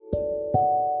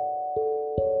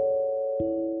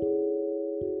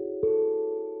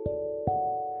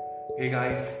Hey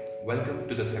guys, welcome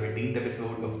to the 17th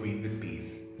episode of Breathe with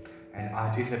Peace. And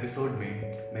आज इस episode में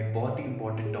मैं एक बहुत ही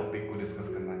इंपॉर्टेंट टॉपिक को डिस्कस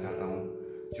करना चाहता हूँ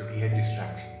जो कि है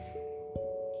डिस्ट्रैक्शंस।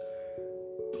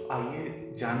 तो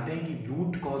आइए जानते हैं कि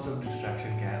रूट कॉज ऑफ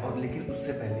डिस्ट्रैक्शन क्या है। और लेकिन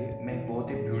उससे पहले मैं एक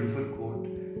बहुत ही ब्यूटीफुल कोट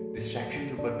डिस्ट्रैक्शन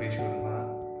के ऊपर पेश करूँगा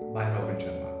by Robin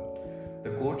Sharma.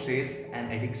 The coat says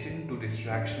an addiction to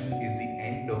distraction is the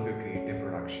end of your creative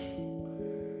production.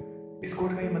 इस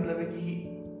कोट का ये मतलब है कि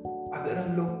अगर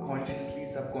हम लोग कॉन्शियसली,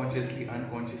 सबकॉन्शियसली,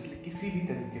 अनकॉन्शियसली किसी भी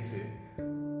तरीके से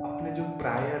अपने जो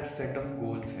प्रायर सेट ऑफ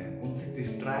गोल्स हैं उनसे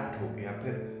डिस्ट्रैक्ट होके या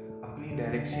फिर अपनी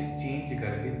डायरेक्शन चेंज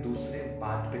करके दूसरे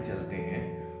पाथ पे चलते हैं,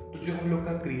 तो जो हम लोग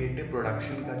का क्रिएटिव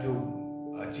प्रोडक्शन का जो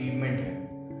अचीवमेंट है,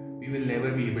 we will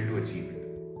never be able to achieve it.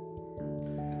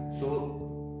 सो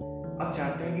अब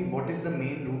जानते हैं कि what is the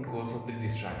main root cause of the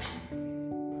distraction.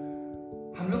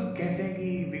 हम लोग कहते हैं कि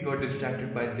we got distracted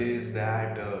by this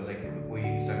that, like कोई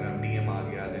इंस्टाग्राम डीएम आ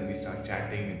गया, then we start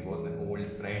chatting, it was an old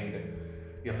friend,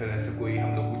 या फिर ऐसे कोई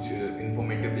हम लोग कुछ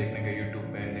इन्फॉर्मेटिव देखने का यूट्यूब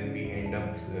पे, and then we and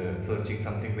up searching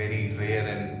something very rare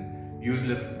and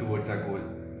useless towards our goal.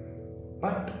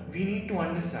 But we need to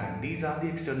understand these are the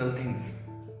external things,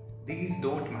 these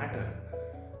don't matter,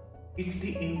 it's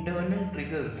the internal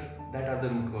triggers that are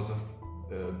the root cause of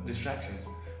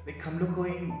distractions. Like हम लोग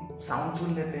कोई sound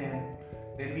सुन लेते हैं,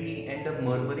 then we end up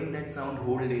murmuring that sound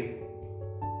whole day,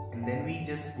 and then we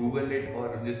just Google it or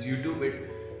just YouTube it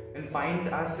and find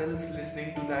ourselves listening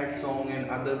to that song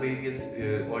and other various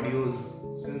audios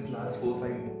since last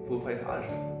 4-5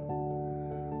 hours.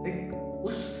 Like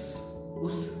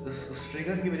उस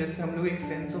trigger की वजह से हम लोग एक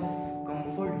sense of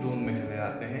comfort zone में चले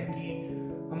जाते हैं कि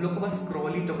हम लोग को बस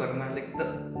स्क्रॉल ही तो करना है। Like the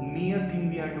mere thing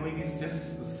we are doing is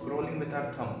just scrolling with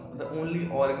our thumb. The only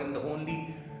organ, the only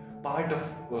part of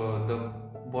the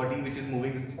body which is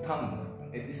moving is the thumb.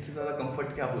 इससे ज़्यादा कंफर्ट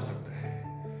क्या हो सकता है।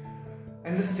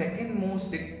 And the second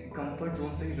most comfort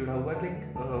zone से ही जुड़ा हुआ है, लाइक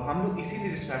हम लोग इसीलिए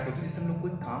डिस्ट्रैक्ट होते हैं जैसे हम लोग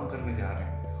कोई काम करने जा रहे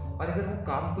हैं, और अगर वो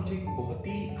काम कुछ एक बहुत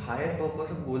ही हायर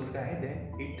पर्पस ऑफ गोल्स का है, then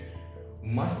it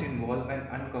must involve an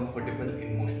uncomfortable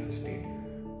emotional state.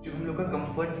 जो हम लोग का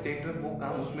कंफर्ट स्टेट है वो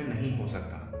काम उसमें नहीं हो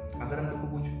सकता। अगर हम लोग को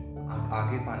कुछ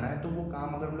आगे पाना है तो वो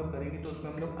काम अगर हम लोग करेंगे तो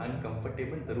उसमें हम लोग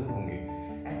अनकंफर्टेबल जरूर होंगे,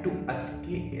 and to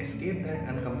escape that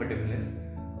uncomfortableness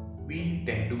we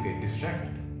tend to get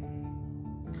distracted.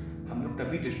 हम लोग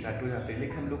तभी डिस्ट्रैक्ट हो जाते हैं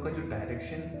लेकिन हम लोग का जो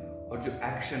डायरेक्शन और जो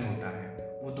एक्शन होता है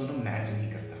वो दोनों मैच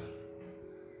नहीं करता।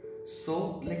 सो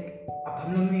लाइक अब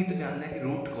हम लोग ने ये तो जानना है कि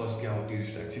रूट कॉज क्या होती है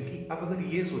डिस्ट्रैक्शन की। अब अगर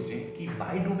ये सोचें कि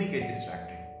why do we get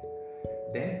distracted,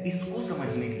 then इसको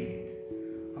समझने के लिए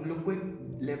हम लोग को एक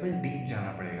लेवल डीप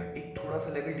जाना पड़ेगा, एक थोड़ा सा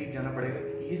लेवल डीप जाना पड़ेगा,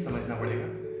 ये समझना पड़ेगा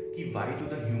कि why do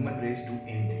the human race do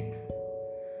anything?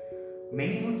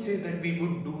 Many would say that we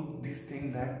would do this thing,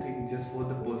 that thing just for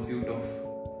the pursuit of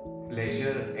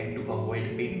pleasure and to avoid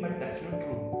pain, but that's not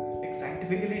true. Like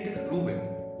scientifically it is proven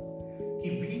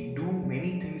that we do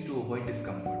many things to avoid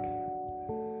discomfort.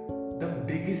 The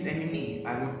biggest enemy,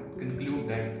 I would conclude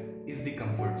that, is the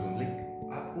comfort zone. Like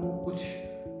आपको कुछ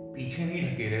पीछे नहीं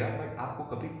ढकेलेगा but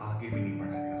आपको कभी आगे भी नहीं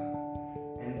बढ़ाएगा।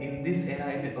 And in this era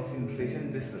of inflation,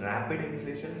 this rapid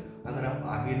inflation, अगर आप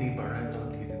आगे नहीं बढ़ रहे हैं तो आप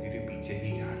धीरे धीरे पीछे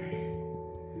ही जा रहे हैं।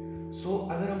 So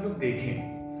अगर हम लोग देखें,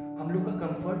 हम लोग का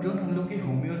कंफर्ट जोन हम लोग के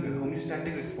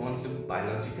होम्योस्टैटिक रिस्पॉन्स, जो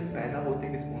बायोलॉजिकल पैदा होते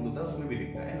ही रिस्पॉन्स होता है उसमें भी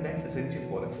दिखता है, and that's essential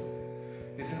for us.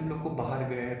 जैसे हम लोग को बाहर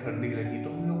गए हैं, ठंडी लगी, तो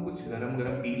हम लोग कुछ गरम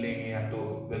गरम पी लेंगे, या तो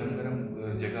गरम गरम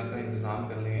जगह का इंतजाम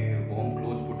कर लेंगे, वार्म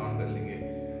क्लोथ पुट ऑन कर लेंगे,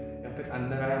 या फिर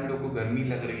अंदर आए हम लोग को गर्मी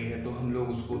लग रही है तो हम लोग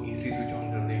उसको एसी स्विच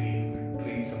ऑन कर देंगे,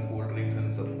 drink some cold drinks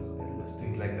and some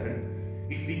things like that.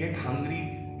 If we get hungry,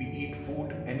 we eat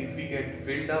food, and if we get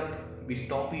filled up, we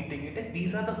stop eating it. And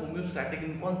these are the homeostatic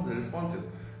responses.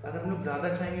 अगर हम लोग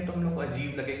ज़्यादा खाएंगे तो हम लोग को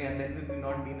अजीब लगेगा, and then we will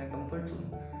not be in a comfort zone.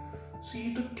 So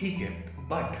ये तो ठीक है,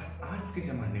 but आज के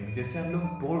ज़माने में जैसे हम लोग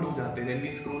बोर्ड हो जाते हैं, then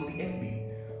we scroll the FB,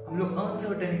 हम लोग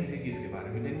अनसर्टेन है किसी चीज़ के बारे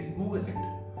में, then we Google it.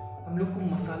 हम लोग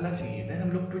को मसाला चाहिए, then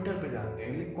हम लोग ट्विटर पे जाते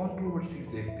हैं, like controversies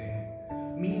देखते हैं,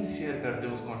 मीम्स शेयर करते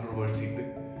हैं उस कंट्रोवर्सी पे,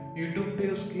 यूट्यूब पे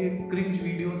उसके क्रिंज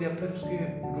वीडियोस या फिर उसके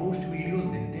रोस्ट वीडियोस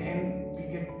देखते हैं, and we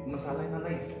get masala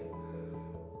analyse.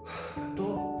 तो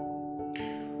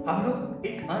हम लोग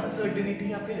एक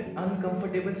अनसर्टेनिटी या फिर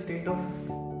अनकंफर्टेबल स्टेट ऑफ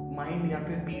माइंड या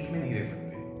फिर पीस में नहीं रह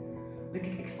सकते।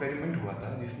 लेकिन एक्सपेरिमेंट हुआ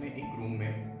था जिसमें एक रूम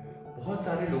में बहुत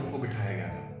सारे लोगों को बिठाया गया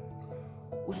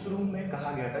था। उस रूम में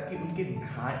कहा गया था कि उनके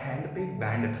हैंड पे एक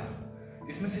बैंड था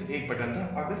जिसमें सिर्फ एक बटन था,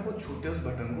 अगर वो छूते उस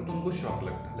बटन को तो उनको शॉक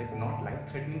लगता, like not life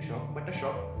threatening shock but a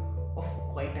shock of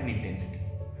quite an intensity.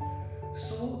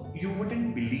 So you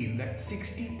wouldn't believe that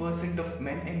 60% of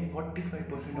men and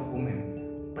 45% of women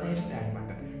press that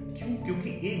button। क्यों? क्योंकि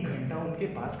 1 घंटा उनके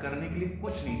पास करने के लिए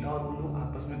कुछ नहीं था और वो लोग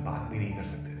आपस में बात भी नहीं कर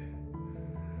सकते थे।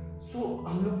 सो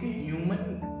हम लोग के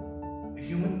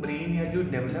ह्यूमन ब्रेन या जो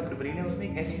डेवलप्ड ब्रेन है उसमें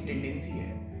एक ऐसी टेंडेंसी है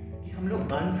कि हम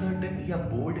लोग अनसर्टन या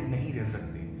बोर्ड नहीं रह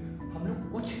सकते। हम लोग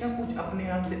कुछ ना कुछ अपने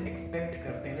आप से एक्सपेक्ट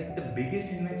करते हैं। Like the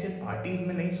biggest invention parties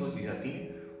में नहीं सोची जाती है,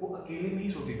 वो अकेले में ही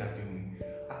सोची जाती होंगी।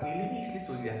 अकेले में इसलिए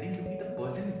सोची जाती है क्योंकि the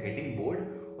person is getting bored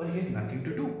और he has nothing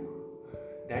to do.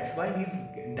 That's why he is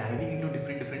diving into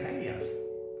different ideas.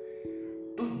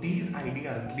 तो these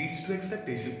ideas leads to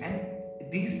expectation and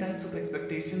these types of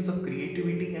expectations of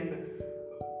creativity and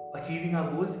achieving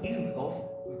our goals is of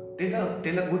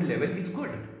till a good level is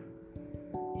good.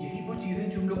 यही वो चीजें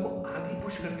जो हम लोग को आगे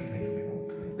push करती है लाइफ में।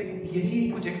 लाइक यही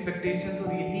कुछ एक्सपेक्टेशंस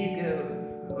और यही एक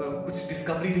कुछ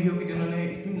डिस्कवरी रही होगी जिन्होंने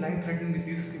इतनी लाइफ थ्रेटनिंग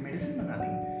डिजीजेस की मेडिसिन बना दी।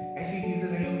 ऐसी चीजें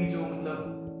रही होंगी जो मतलब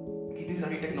कितनी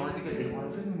सारी टेक्नोलॉजिकल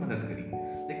एडवांसेस में मदद करी।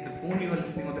 Like the phone you are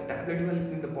listening और the tablet you are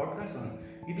listening the podcast on,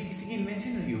 ये भी किसी की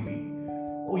इन्वेंशन रही होगी।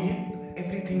 ओ ये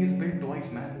everything is built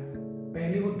twice man.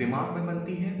 पहले वो दिमाग में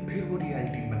बनती है, फिर वो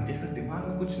रियलिटी में बनती है। अगर दिमाग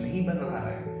में कुछ नहीं बन रहा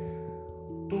है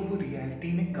तो वो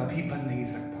रियलिटी में कभी बन नहीं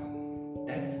सकता।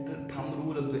 That's the thumb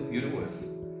rule of the universe.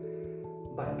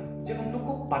 But जब हम लोग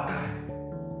को पता है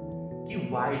कि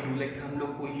why do, like हम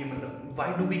लोग को ये मतलब why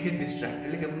do we get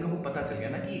distracted, like हम लोग को पता चल गया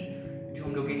ना कि जो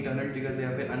हम लोग के internal triggers है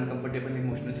या फिर uncomfortable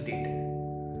emotional state,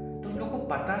 तो हम लोग को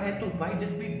पता है तो why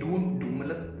just we don't do,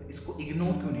 मतलब इसको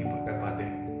ignore क्यों नहीं कर पाते।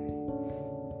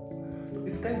 तो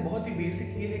इसका एक बहुत ही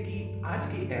बेसिक ये है कि आज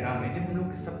के एरा में जब हम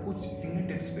लोग के सब कुछ फिंगर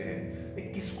टिप्स पे है,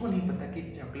 किसको नहीं पता कि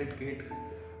चॉकलेट केक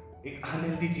एक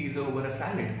अनहेल्दी चीज है over a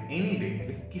salad any day.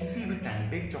 किसी भी टाइम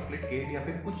पे एक चॉकलेट केक या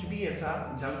फिर कुछ भी ऐसा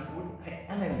जंक फूड है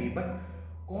अनहेल्दी, बट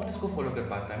कौन इसको फॉलो कर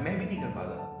पाता है? मैं भी नहीं कर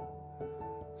पाता।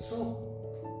 सो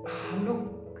हम लोग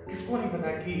किसको नहीं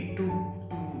पता कि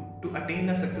to attain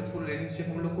a successful relationship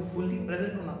हम लोग को फुल्ली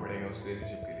प्रेजेंट होना पड़ेगा उस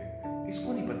रिलेशनशिप के लिए।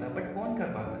 किसको नहीं पता, बट कौन कर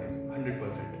पाता है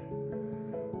 100%?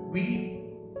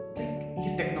 ये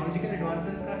टेक्नोलॉजिकल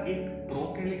एडवांसेस का एक प्रो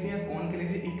कह लीजिए या कौन कह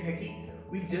लीजिए, एक है कि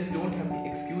we just don't have the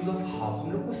excuse of how। हम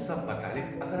लोग को सब पता है,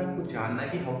 लेकिन अगर आपको जानना है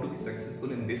कि how to be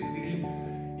successful in this field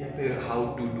या फिर how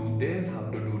to do this, how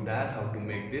to do that, how to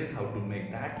make this, how to make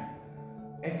that,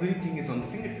 everything is on the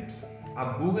fingertips।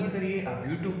 आप गूगल करिए, आप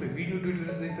यूट्यूब पे वीडियो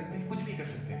ट्यूटोरियल देख सकते हैं, कुछ भी कर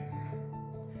सकते हैं।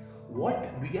 What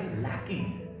we are lacking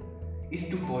is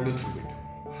to follow through it।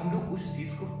 हम लोग उस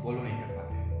चीज को फॉलो नहीं कर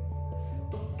पाते हैं।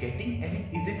 तो getting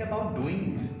ahead is it about doing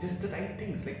just the right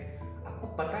things? Like आपको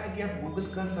पता है कि आप गूगल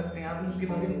कर सकते हैं, आपने उसके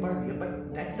बारे में पढ़ लिया, but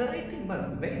that's the right thing, बस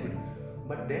वेरी गुड।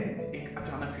 बट देन एक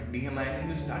अचानक से डीएम आया and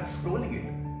you start scrolling it,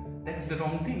 that's the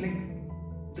wrong thing. Like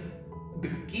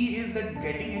the key is that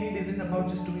getting एनीड isn't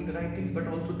about just doing the right things but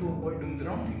also to avoid doing the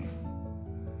wrong things.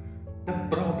 The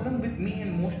problem with me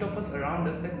and most of us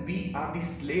around us that we are the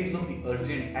slaves of the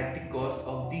urgent at the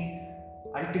cost of the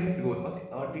ultimate goal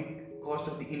और the cost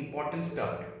of the important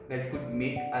stuff that could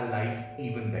make our life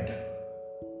even better.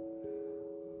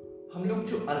 हम लोग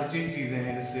जो urgent चीजें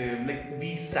हैं, जैसे like we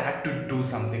sat to do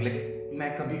something, like मैं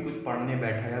कभी कुछ पढ़ने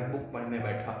बैठा या बुक पढ़ने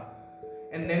बैठा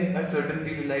and then I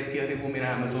certainly realise कि अरे वो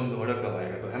मेरा अमेजोन पे ऑर्डर कब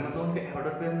आएगा। तो अमेजोन के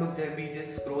ऑर्डर पे हम लोग जब we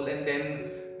just scroll and then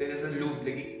there is a loop,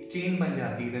 like एक चेन बन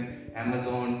जाती है। Then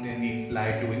Amazon, then we fly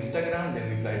to Instagram, then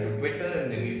we fly to Twitter and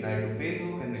then we fly to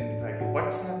Facebook and then we fly to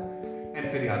WhatsApp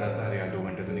and फिर याद आता है यार 2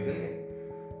 घंटे तो निकल गए।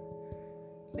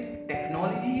 Like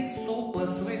technology is so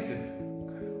persuasive.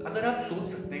 अगर आप सोच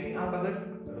सकते हैं कि आप अगर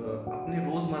अपने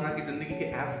रोजमर्रा की जिंदगी के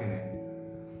ऐप्स गिने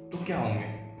तो क्या होंगे?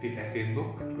 फिर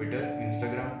Facebook, Twitter,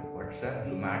 Instagram, WhatsApp,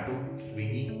 Zomato,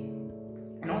 Swiggy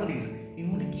and all these.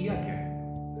 इन्होंने किया क्या है?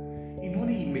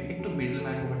 इन्होंने एक तो मिडिल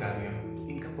मैन को हटा दिया,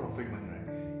 इनका प्रॉफिट बन रहा है,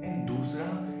 एंड दूसरा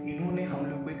इन्होंने हम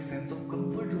लोग को एक सेंस ऑफ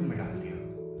कंफर्ट जोन में डाल दिया।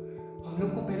 हम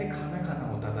लोग को पहले खाना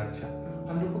होता था, अच्छा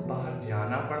हम लोग को बाहर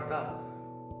जाना पड़ता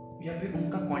या फिर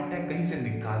उनका कांटेक्ट कहीं से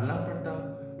निकालना पड़ता,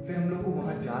 फिर हम लोग को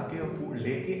वहां जाके और फूड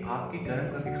लेके आके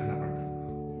गर्म करके खाना पड़ता।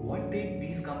 What did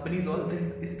these companies all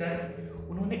did is that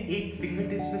उन्होंने एक फिंगर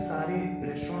टिप्स पे सारे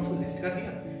रेस्टोरेंट्स को लिस्ट कर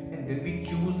दिया and then we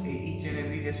choose each and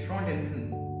every restaurant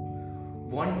and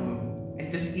want and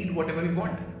just eat whatever we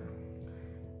want।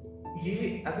 ये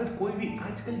अगर कोई भी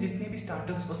आजकल जितने भी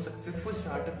स्टार्टअप्स और सक्सेसफुल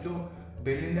स्टार्टअप जो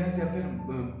बिलियनर्स या फिर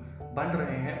बन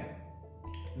रहे हैं,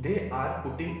 they are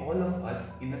putting all of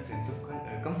us in a sense of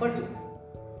comfort zone,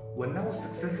 वरना वो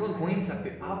सक्सेसफुल हो नहीं सकते।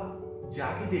 आप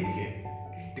जाके देखिए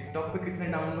कि टिकटॉक पे कितने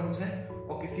डाउनलोड्स हैं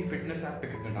और किसी फिटनेस ऐप पे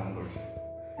कितने डाउनलोड्स हैं।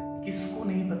 किसको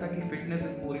नहीं पता कि fitness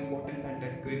is more important than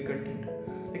that cringe content.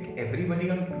 Like everybody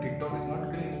on TikTok is not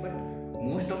cringe, but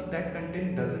most of that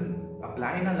content doesn't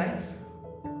apply in our lives.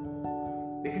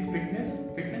 लेकिन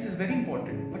fitness is very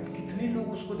important, but कितने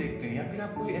लोग उसको देखते हैं? या फिर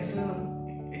आप कोई ऐसा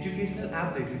एजुकेशनल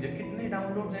ऐप देख लीजिए, कितने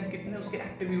डाउनलोड्स हैं, कितने उसके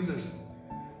एक्टिव यूजर्स हैं।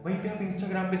 वहीं पे आप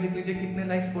इंस्टाग्राम पे देख लीजिए कितने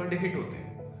लाइक्स पर डे हिट होते हैं।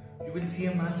 You will see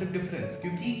a massive difference,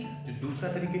 क्योंकि जो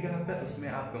दूसरा तरीके का ऐप है उसमें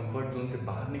आप कंफर्ट जोन से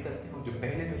बाहर निकलते हैं, और जो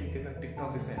पहले तरीके का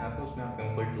टिकटॉक जैसे ऐप है उसमें आप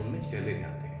कंफर्ट जोन में चले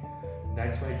जाते हैं।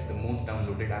 That's why it's the most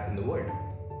downloaded app in the world.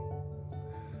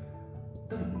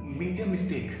 The major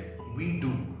mistake we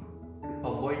do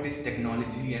avoid this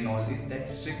technology and all this that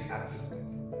strict access.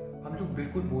 हम लोग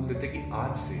बिल्कुल बोल देते हैं कि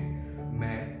आज से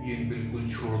मैं ये बिल्कुल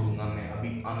छोड़ दूंगा, मैं अभी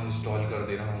अनइंस्टॉल कर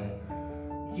दे रहा हूँ।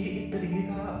 ये एक तरीके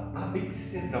का आप एक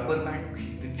जैसे रबर बैंड को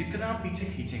खींचते, जितना आप पीछे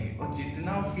खींचेंगे और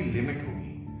जितना उसकी लिमिट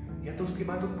होगी, या तो उसके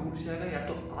बाद वो टूट जाएगा या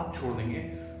तो आप छोड़ देंगे।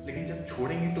 लेकिन जब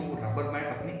छोड़ेंगे तो वो रबर बैंड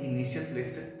अपने इनिशियल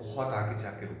प्लेस से बहुत आगे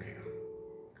जाके रुकेगा।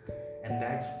 And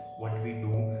that's what we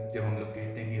do जब हम लोग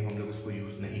कहते हैं कि हम लोग उसको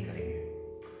यूज नहीं करेंगे।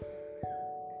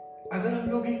 अगर हम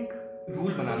लोग एक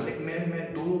रूल बना ले, मैं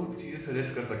दो चीज़ें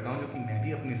सजेस्ट कर सकता हूँ जो कि मैं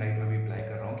भी अपनी लाइफ में भी अप्लाई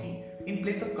कर रहा हूँ, कि in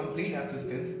place of complete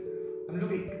abstinence हम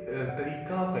लोग एक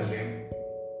तरीका कर लें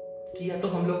कि या तो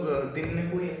हम लोग दिन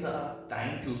में कोई ऐसा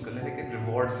टाइम चूज कर लें, लेकिन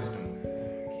रिवॉर्ड सिस्टम,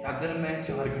 कि अगर मैं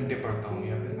 4 घंटे पढ़ता हूँ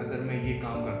या फिर अगर मैं ये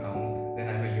काम करता हूँ, then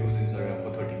I will use Instagram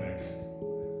for 30 minutes.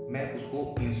 मैं उसको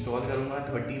इंस्टॉल करूँगा,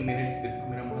 30 मिनट्स जितना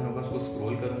मेरा मन होगा उसको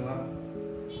स्क्रॉल करूँगा,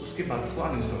 उसके बाद उसको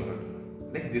अनइंस्टॉल कर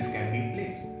दूँगा। Like this can be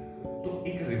place. तो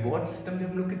एक रिवॉर्ड सिस्टम जब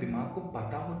हम लोग के दिमाग को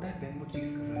पता होता है, देन वो चीज़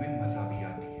करने में मजा भी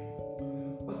आती है।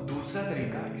 और दूसरा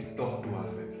तरीका is talk to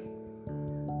ourselves.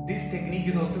 This technique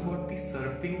is also about the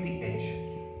surfing the edge.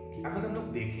 अगर हम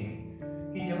लोग देखें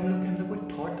कि जब हम लोग के अंदर कोई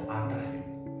थॉट आता है,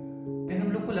 देन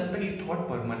हम लोग को लगता है ये थॉट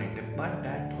परमानेंट है, but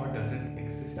that thought doesn't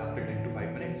exist after 10 to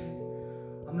 5 minutes.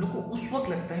 हम लोग को उस वक्त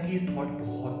लगता है कि ये थॉट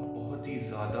बहुत बहुत ही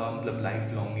ज्यादा मतलब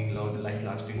लाइफ लॉन्गिंग, लाइफ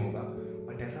लास्टिंग होगा,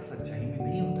 बट ऐसा सच्चाई में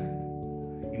नहीं होता है।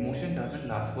 Emotion doesn't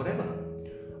last forever.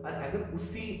 और अगर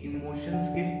उसी इमोशंस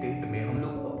के स्टेट में हम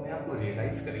लोग अपने आप को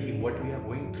रियलाइज करेंगे what we are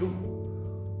going through,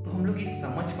 तो हम लोग ये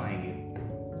समझ पाएंगे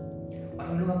और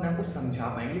हम लोग अपने आप को समझा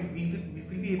पाएंगे। We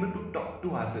will be able to talk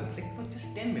to ourselves like for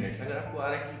just 10 minutes. अगर आपको आ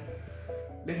रहा है कि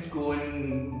let's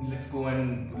go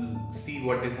and see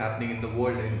what is happening in the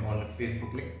world in on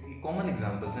Facebook, like common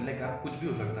examples हैं, लाइक आप कुछ भी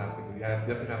हो सकता है आपके, या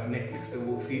फिर आप नेटफ्लिक्स पे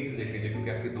वो सीरीज देख लीजिए क्योंकि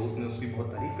आपके दोस्त ने उसकी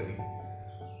बहुत तारीफ करी।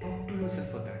 Talk to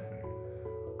yourself for that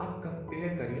minute. आप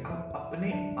कंपेयर करिए, आप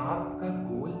अपने आप का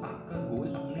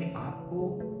गोल अपने आप को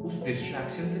उस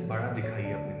डिस्ट्रैक्शन से बड़ा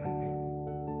दिखाइए अपने मन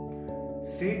में।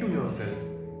 से टू योरसेल्फ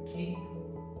कि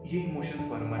ये इमोशंस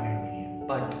परमानेंट नहीं है,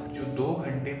 बट जो 2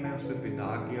 घंटे मैं उस पर बिता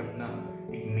के अपना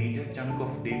एक मेजर चंक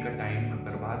ऑफ डे का टाइम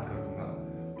बर्बाद कर दूंगा,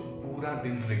 तो पूरा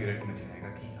दिन रिग्रेट में जाएगा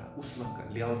कि यार उस वक्त कर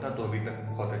लिया होता तो अभी तक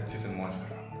बहुत अच्छे से मौज कर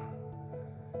रहा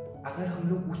होता। अगर हम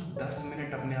लोग उस 10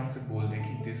 मिनट अपने आप से बोल दें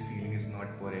कि this feeling is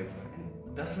not forever,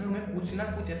 10 minute में कुछ ना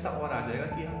कुछ ऐसा और आ जाएगा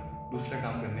कि आप दूसरा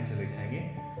काम करने चले जाएंगे,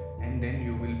 and then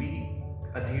you will be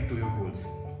adhere to your goals.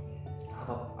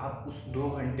 आप उस 2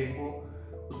 घंटे को,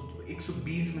 उस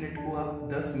 120 मिनट को आप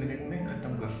 10 मिनट में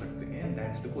खत्म कर सकते हैं।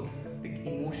 That's the goal. Like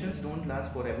emotions don't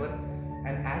last forever,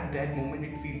 and at that moment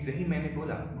it feels, यही मैंने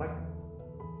बोला, बट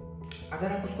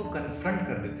अगर आप उसको कन्फ्रंट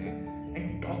कर देते हैं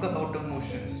and talk about the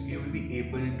emotions, you will be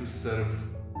able to serve,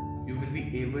 you will be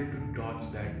able to dodge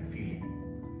that feeling,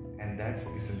 and that's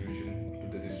the solution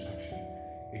to the distraction.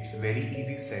 It's very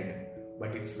easy said,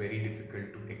 but it's very difficult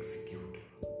to execute.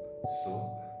 So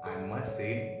I must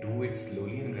say, do it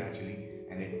slowly and gradually,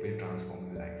 and it will transform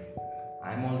your life.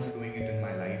 I'm also doing it in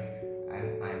my life,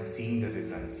 and I'm seeing the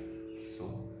results.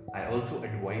 So I also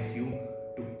advise you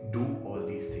to do all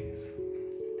these things.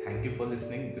 Thank you for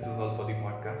listening. This is all for the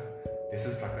podcast. This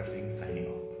is Prakar Singh signing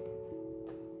off.